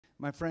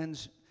My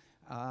friends,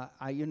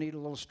 you need a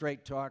little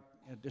straight talk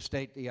to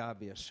state the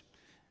obvious.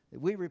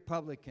 We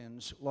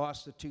Republicans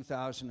lost the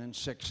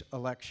 2006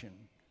 election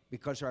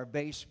because our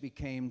base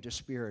became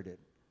dispirited.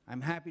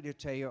 I'm happy to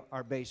tell you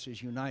our base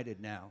is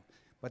united now,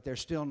 but they're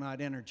still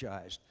not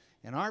energized.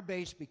 And our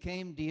base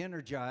became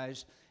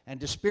de-energized and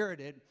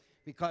dispirited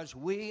because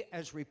we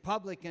as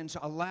Republicans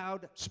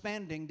allowed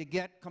spending to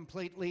get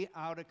completely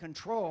out of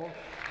control,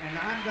 and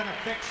I'm going to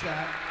fix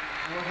that,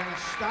 and we're going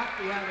to stop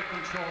the out of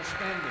control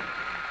spending.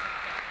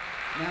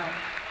 Now,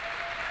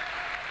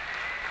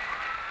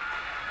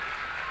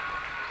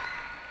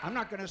 I'm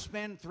not going to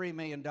spend $3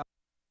 million to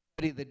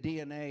study the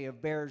DNA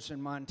of bears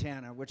in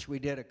Montana, which we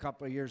did a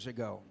couple of years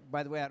ago.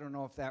 By the way, I don't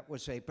know if that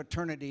was a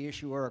paternity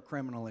issue or a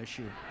criminal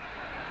issue.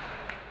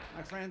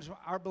 My friends,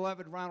 our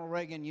beloved Ronald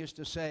Reagan used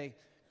to say,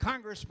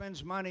 Congress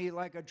spends money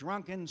like a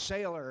drunken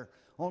sailor,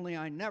 only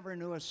I never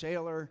knew a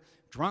sailor,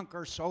 drunk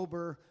or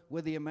sober,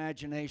 with the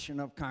imagination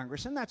of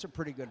Congress. And that's a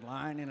pretty good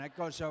line, and it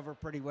goes over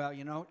pretty well,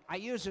 you know. I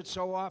use it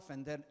so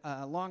often that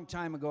a long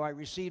time ago I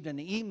received an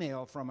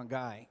email from a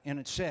guy, and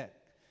it said,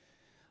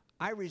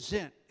 I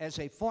resent, as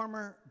a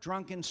former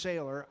drunken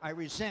sailor, I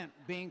resent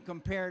being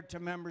compared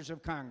to members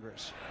of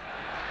Congress.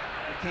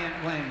 I can't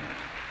blame you.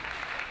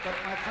 But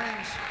my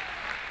friends,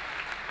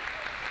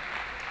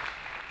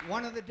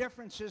 one of the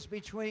differences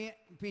between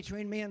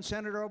me and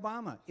Senator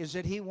Obama is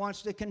that he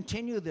wants to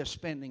continue this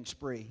spending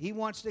spree. He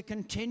wants to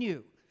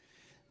continue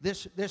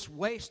this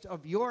waste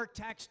of your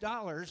tax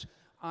dollars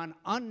on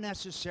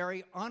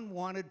unnecessary,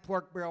 unwanted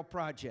pork barrel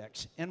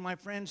projects. And my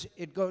friends,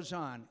 it goes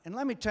on. And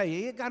let me tell you,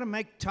 you got to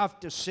make tough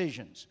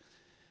decisions.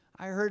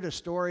 I heard a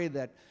story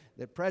that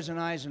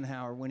President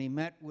Eisenhower, when he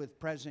met with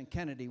President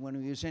Kennedy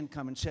when he was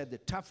incoming, said the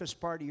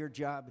toughest part of your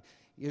job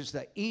is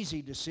the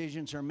easy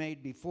decisions are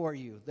made before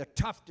you. The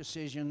tough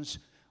decisions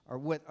are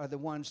the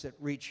ones that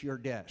reach your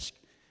desk.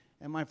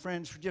 And my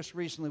friends, just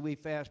recently we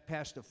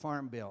passed a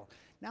farm bill.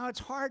 Now,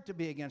 it's hard to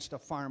be against a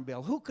farm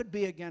bill. Who could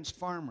be against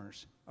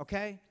farmers,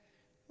 okay?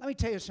 Let me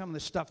tell you some of the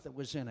stuff that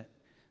was in it.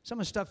 Some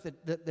of the stuff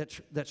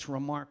that's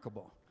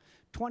remarkable.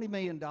 $20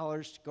 million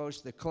goes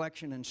to the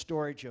collection and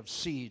storage of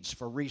seeds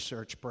for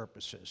research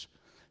purposes.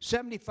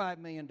 $75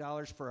 million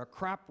for a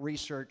crop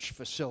research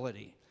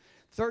facility.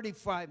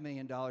 $35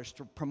 million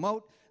to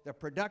promote the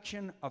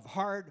production of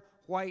hard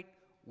white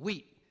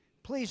wheat.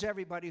 Please,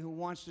 everybody who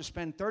wants to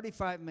spend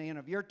 $35 million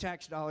of your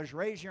tax dollars,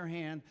 raise your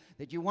hand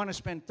that you want to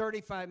spend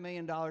 $35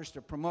 million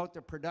to promote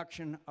the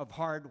production of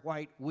hard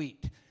white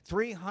wheat.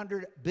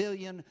 $300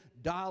 billion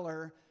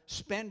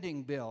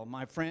spending bill,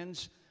 my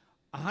friends.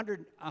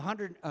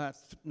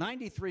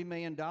 $93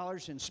 million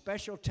in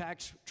special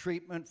tax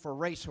treatment for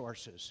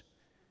racehorses.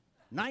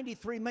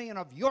 $93 million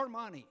of your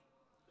money.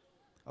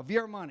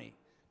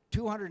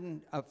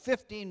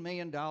 $215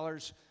 million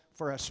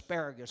for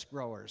asparagus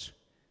growers.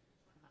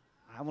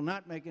 I will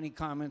not make any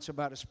comments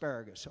about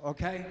asparagus,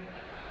 okay?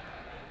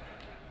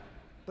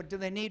 But do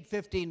they need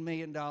 $15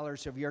 million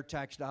of your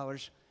tax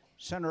dollars?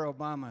 Senator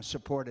Obama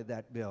supported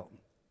that bill.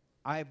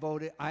 I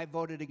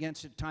voted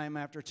against it time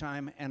after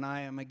time, and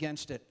I am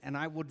against it. And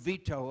I would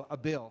veto a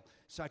bill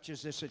such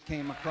as this that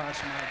came across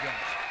my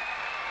desk.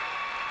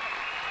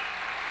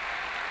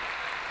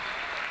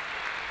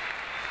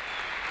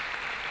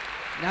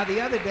 Now,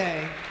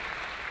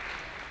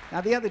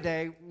 the other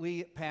day,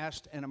 we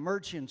passed an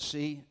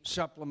emergency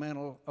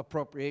supplemental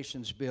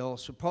appropriations bill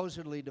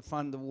supposedly to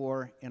fund the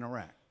war in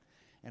Iraq.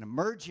 An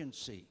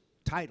emergency,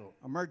 title,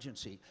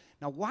 emergency.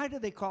 Now, why do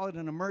they call it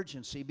an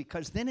emergency?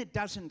 Because then it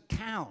doesn't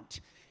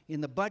count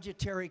in the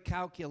budgetary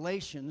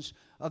calculations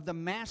of the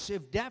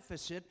massive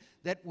deficit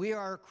that we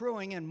are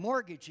accruing and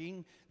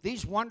mortgaging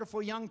these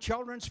wonderful young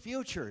children's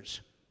futures.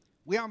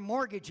 We are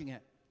mortgaging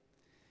it.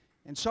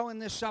 And so in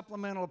this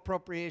supplemental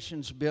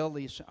appropriations bill,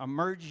 this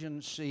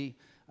emergency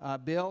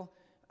bill,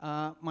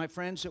 my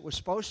friends, it was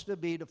supposed to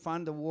be to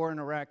fund the war in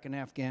Iraq and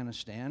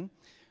Afghanistan.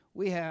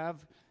 We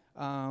have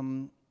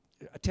 $10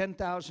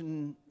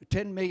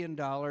 million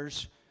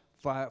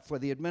for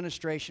the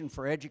Administration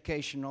for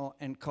Educational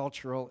and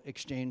Cultural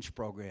Exchange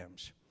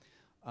Programs.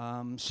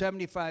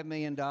 $75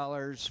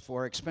 million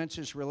for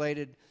expenses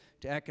related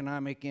to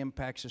economic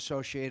impacts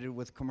associated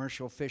with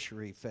commercial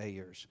fishery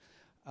failures.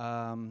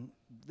 The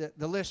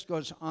list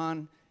goes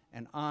on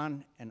and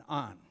on and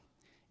on,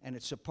 and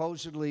it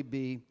supposedly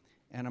be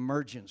an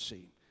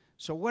emergency.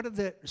 So what is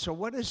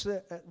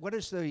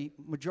the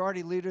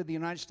Majority Leader of the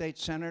United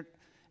States Senate,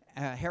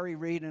 Harry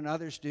Reid and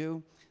others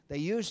do? They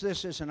use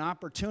this as an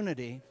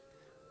opportunity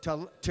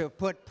to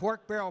put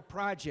pork barrel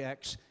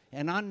projects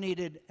and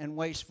unneeded and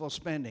wasteful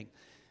spending.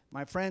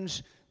 My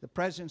friends, the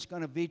President's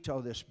going to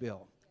veto this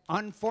bill.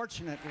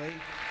 Unfortunately,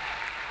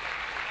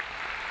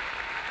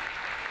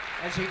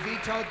 as he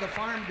vetoed the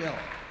farm bill.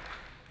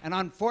 And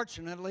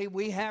unfortunately,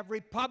 we have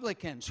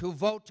Republicans who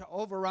vote to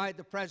override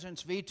the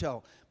President's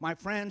veto. My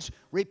friends,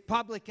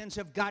 Republicans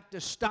have got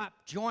to stop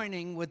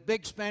joining with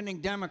big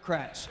spending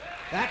Democrats.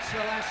 That's the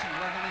lesson we're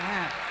going to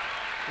have.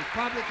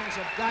 Republicans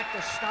have got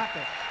to stop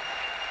it.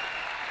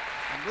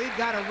 And we've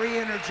got to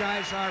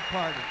re-energize our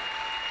party.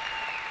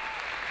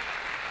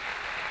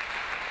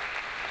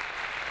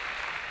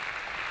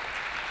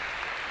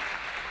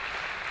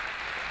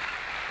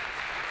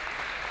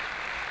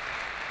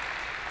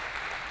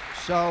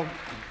 So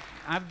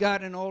I've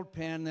got an old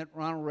pen that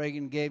Ronald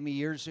Reagan gave me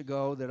years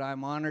ago that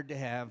I'm honored to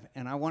have,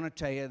 and I want to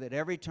tell you that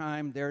every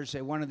time there's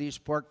one of these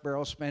pork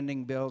barrel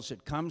spending bills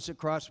that comes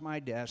across my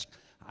desk,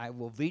 I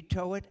will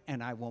veto it,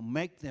 and I will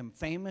make them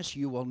famous.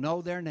 You will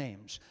know their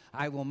names.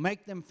 I will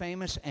make them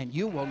famous, and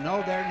you will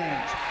know their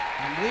names.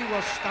 And we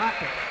will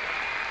stop it.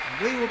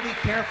 And we will be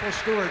careful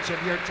stewards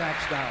of your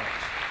tax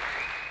dollars.